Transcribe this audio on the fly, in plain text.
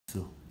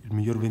il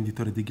miglior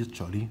venditore di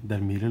ghiaccioli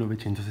dal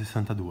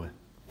 1962.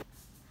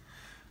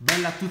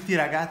 Bella a tutti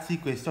ragazzi,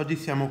 quest'oggi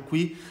siamo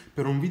qui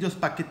per un video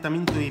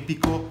spacchettamento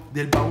epico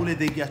del baule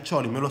dei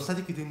ghiaccioli. Me lo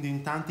state chiedendo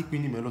in tanti,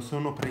 quindi me lo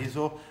sono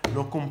preso,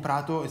 l'ho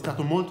comprato, è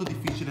stato molto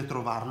difficile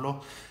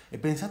trovarlo e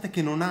pensate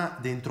che non ha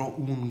dentro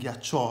un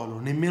ghiacciolo,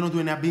 nemmeno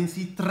due, ne ha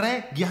bensì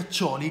 3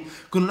 ghiaccioli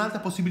con un'alta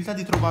possibilità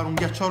di trovare un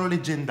ghiacciolo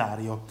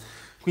leggendario.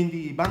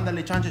 Quindi banda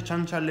alle ciance,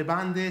 ciance alle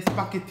bande,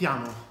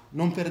 spacchettiamo,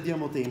 non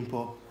perdiamo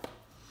tempo.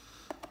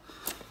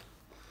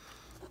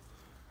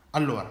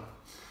 Allora,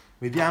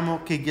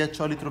 vediamo che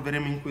ghiaccioli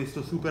troveremo in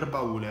questo super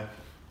baule.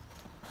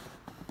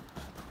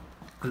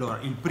 Allora,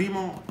 il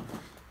primo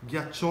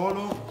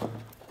ghiacciolo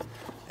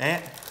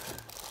è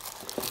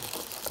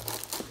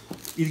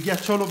il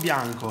ghiacciolo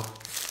bianco.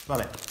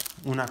 Vabbè,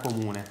 una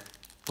comune.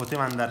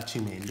 Poteva andarci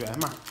meglio,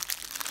 ma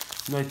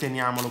noi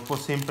teniamolo, può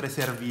sempre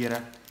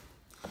servire.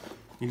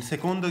 Il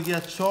secondo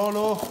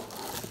ghiacciolo...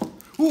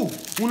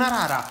 una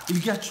rara! Il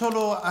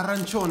ghiacciolo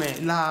arancione,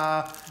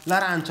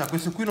 l'arancia.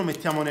 Questo qui lo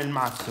mettiamo nel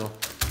mazzo.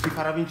 Ci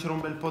farà vincere un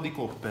bel po' di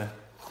coppe.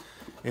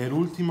 E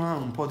l'ultima,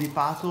 un po' di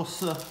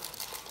pathos.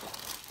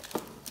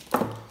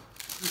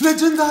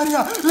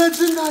 Leggendaria!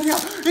 Leggendaria!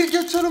 Il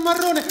ghiacciolo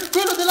marrone!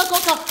 Quello della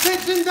coca!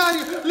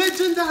 Leggendaria!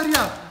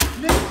 Leggendaria!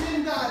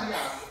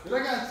 Leggendaria!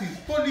 Ragazzi,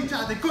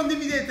 spolliciate,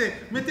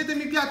 condividete, mettete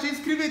mi piace,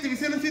 iscrivetevi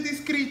se non siete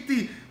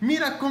iscritti. Mi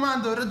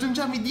raccomando,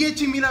 raggiungiamo i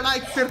 10.000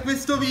 like per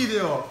questo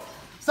video.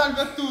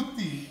 Salve a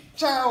tutti!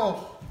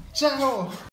 Ciao! Ciao!